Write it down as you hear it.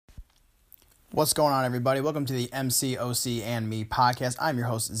What's going on, everybody? Welcome to the MCOC and Me podcast. I'm your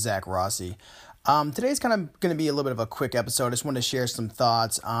host, Zach Rossi. Today's kind of going to be a little bit of a quick episode. I just wanted to share some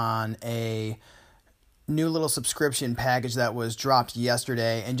thoughts on a new little subscription package that was dropped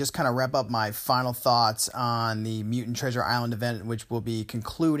yesterday and just kind of wrap up my final thoughts on the Mutant Treasure Island event, which will be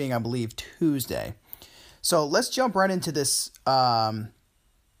concluding, I believe, Tuesday. So let's jump right into this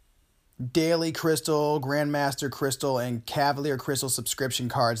Daily Crystal, Grandmaster Crystal, and Cavalier Crystal subscription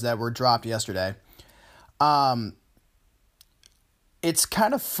cards that were dropped yesterday. It's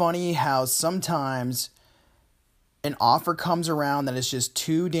kind of funny how sometimes an offer comes around that is just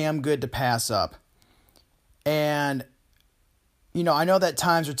too damn good to pass up. And, you know, I know that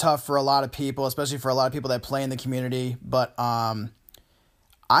times are tough for a lot of people, especially for a lot of people that play in the community, but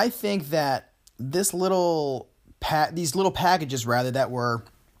I think that these little packages that were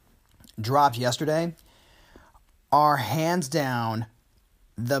dropped yesterday are hands down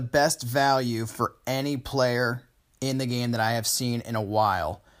the best value for any player in the game that I have seen in a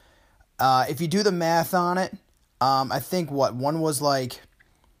while. If you do the math on it, I think one was like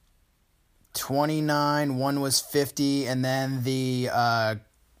 29, one was 50, and then the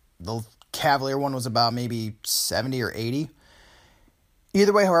Cavalier one was about maybe 70 or 80.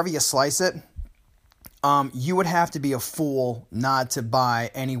 Either way, however you slice it, you would have to be a fool not to buy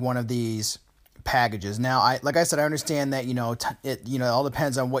any one of these packages. Now, like I said, I understand that it all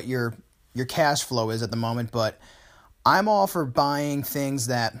depends on what your cash flow is at the moment, but I'm all for buying things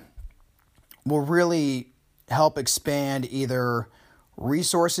that will really help expand either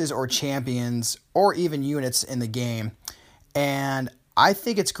resources or champions or even units in the game. And I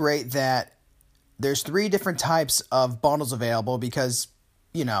think it's great that there's 3 different types of bundles available because,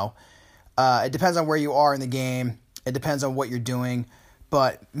 it depends on where you are in the game. It depends on what you're doing.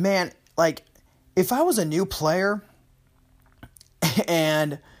 But, man, like, if I was a new player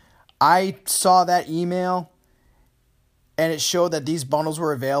and I saw that email and it showed that these bundles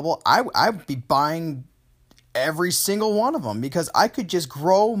were available, I would be buying every single one of them because I could just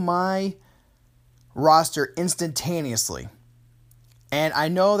grow my roster instantaneously. And I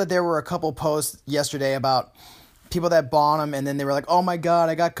know that there were a couple posts yesterday about people that bought them, and then they were like, oh my god,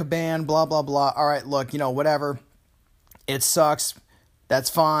 I got Caban, blah, blah, blah. All right, look, whatever. It sucks. That's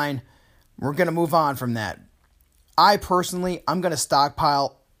fine. We're going to move on from that. I'm going to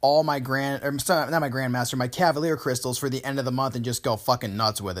stockpile all my my Cavalier crystals for the end of the month and just go fucking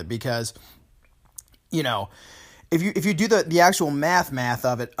nuts with it because, if you do the actual math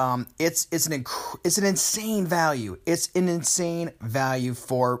of it, it's an insane value. It's an insane value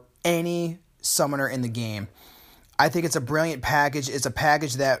for any summoner in the game. I think it's a brilliant package. It's a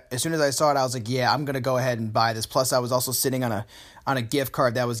package that as soon as I saw it, I was like, yeah, I'm going to go ahead and buy this. Plus, I was also sitting on a gift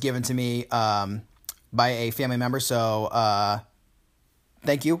card that was given to me by a family member. So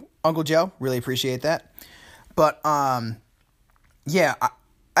thank you, Uncle Joe. Really appreciate that. But yeah,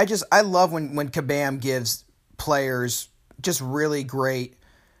 I love when Kabam gives players just really great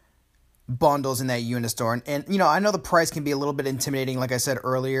bundles in that unit store. And I know the price can be a little bit intimidating, like I said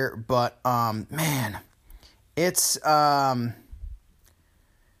earlier, but man, it's just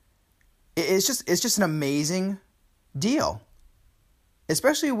an amazing deal.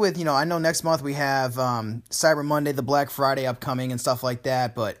 Especially with, I know next month we have Cyber Monday, the Black Friday upcoming and stuff like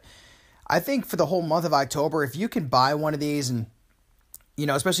that, but I think for the whole month of October, if you can buy one of these and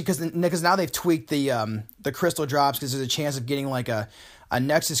especially because now they've tweaked the crystal drops because there's a chance of getting like a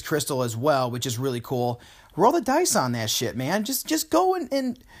Nexus crystal as well, which is really cool. Roll the dice on that shit, man. Just go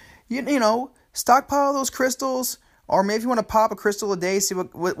and stockpile those crystals, or maybe if you want to pop a crystal a day, see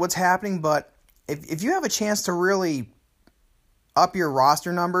what's happening. But if you have a chance to really up your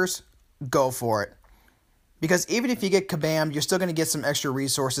roster numbers, go for it. Because even if you get Kabam, you're still going to get some extra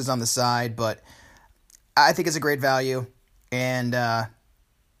resources on the side. But I think it's a great value. And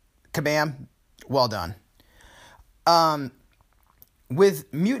Kabam, well done.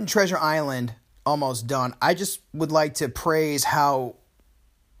 With Mutant Treasure Island almost done, I just would like to praise how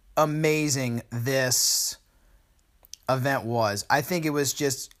amazing this event was. I think it was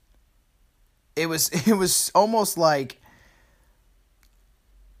almost like,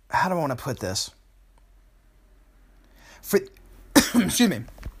 how do I want to put this? Excuse me.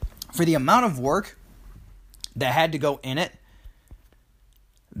 For the amount of work that had to go in it,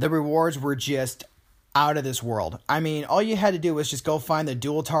 the rewards were just out of this world. I mean, all you had to do was just go find the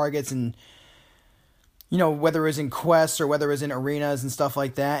dual targets and, whether it was in quests or whether it was in arenas and stuff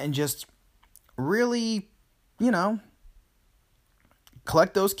like that, and just really,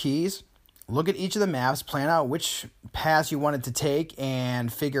 collect those keys, look at each of the maps, plan out which paths you wanted to take,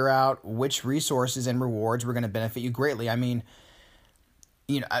 and figure out which resources and rewards were going to benefit you greatly. I mean,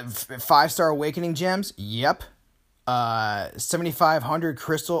 5-star awakening gems. Yep. 7,500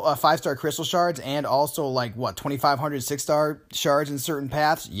 crystal 5-star crystal shards, and also 2,500 6-star shards in certain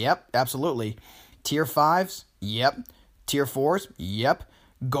paths. Yep, absolutely. Tier 5s. Yep. Tier 4s. Yep.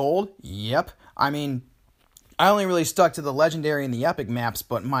 Gold. Yep. I mean, I only really stuck to the legendary and the epic maps,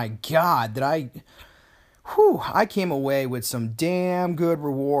 but my God, I came away with some damn good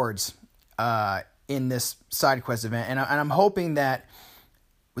rewards in this side quest event, and I'm hoping that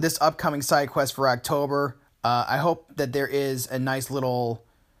with this upcoming side quest for October, I hope that there is a nice little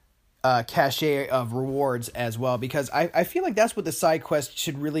cachet of rewards as well, because I feel like that's what the side quest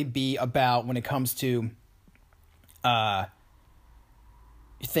should really be about when it comes to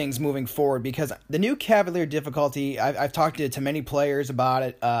things moving forward. Because the new Cavalier difficulty, I've talked to many players about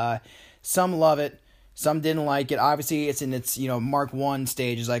it. Some love it, some didn't like it. Obviously, it's in its Mark 1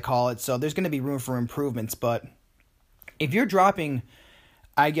 stage, as I call it, so there's going to be room for improvements. But if you're dropping,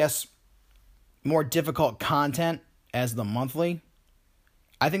 I guess, more difficult content as the monthly,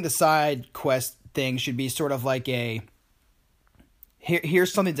 I think the side quest thing should be sort of like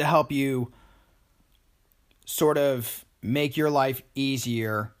here's something to help you sort of make your life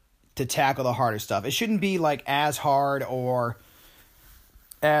easier to tackle the harder stuff. It shouldn't be as hard or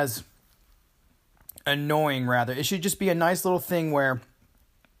as annoying, rather. It should just be a nice little thing where,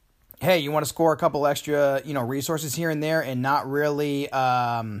 hey, you want to score a couple extra, resources here and there, and not really,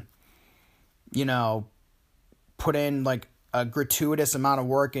 put in a gratuitous amount of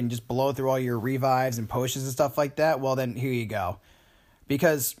work and just blow through all your revives and potions and stuff like that. Well, then here you go.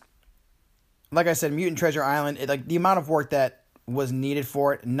 Because, like I said, Mutant Treasure Island, the amount of work that was needed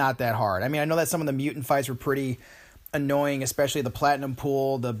for it, not that hard. I mean, I know that some of the mutant fights were pretty annoying, especially the Platinum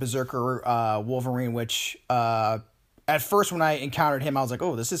Pool, the Berserker Wolverine, which at first when I encountered him, I was like,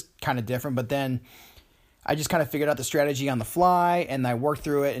 oh, this is kind of different. But then I just kind of figured out the strategy on the fly, and I worked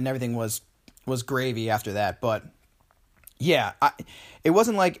through it, and everything was gravy after that. But yeah, it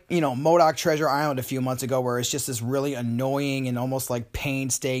wasn't like, MODOK Treasure Island a few months ago, where it's just this really annoying and almost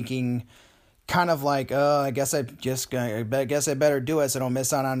painstaking kind of I guess I better do it so I don't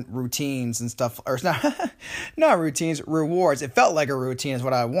miss out on routines and stuff, or it's not routines, rewards. It felt like a routine is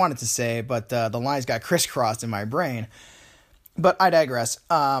what I wanted to say, but the lines got crisscrossed in my brain. But I digress.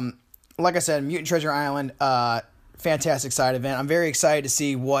 Like I said, Mutant Treasure Island, fantastic side event. I'm very excited to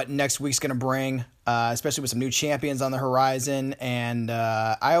see what next week's going to bring, especially with some new champions on the horizon, and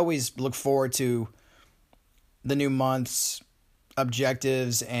I always look forward to the new month's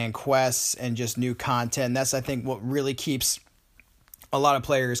objectives and quests and just new content. That's, I think, what really keeps a lot of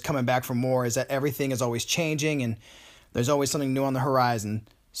players coming back for more, is that everything is always changing and there's always something new on the horizon.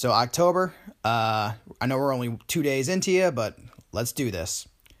 So October, I know we're only 2 days into you, but let's do this.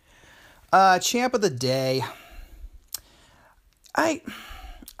 Champ of the day. I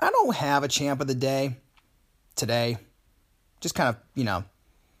don't have a champ of the day today. Just kind of,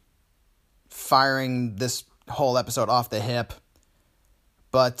 firing this whole episode off the hip.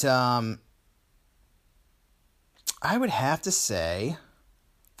 But I would have to say,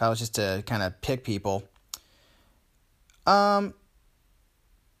 if I was just to kind of pick people, let's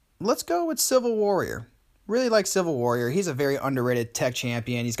go with Civil Warrior. Really like Civil Warrior. He's a very underrated tech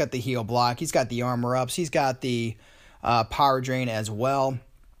champion. He's got the heal block. He's got the armor ups. He's got the power drain as well.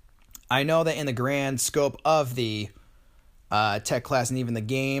 I know that in the grand scope of the tech class and even the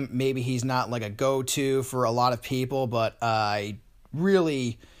game, maybe he's not a go-to for a lot of people, but I've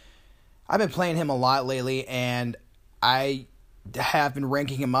been playing him a lot lately, and I have been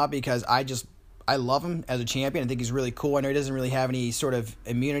ranking him up because I love him as a champion. I think he's really cool. I know he doesn't really have any sort of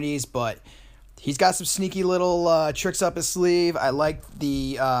immunities, but he's got some sneaky little tricks up his sleeve. I like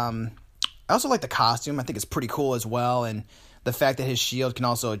I also like the costume. I think it's pretty cool as well, and the fact that his shield can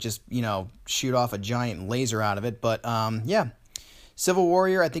also just, shoot off a giant laser out of it. But, yeah, Civil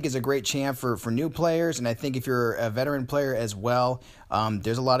Warrior, I think, is a great champ for new players, and I think if you're a veteran player as well,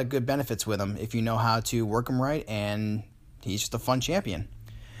 there's a lot of good benefits with him if you know how to work him right, and he's just a fun champion.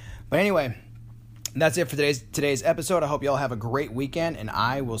 But anyway, that's it for today's episode. I hope you all have a great weekend, and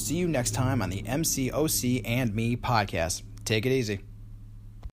I will see you next time on the MCOC and Me podcast. Take it easy.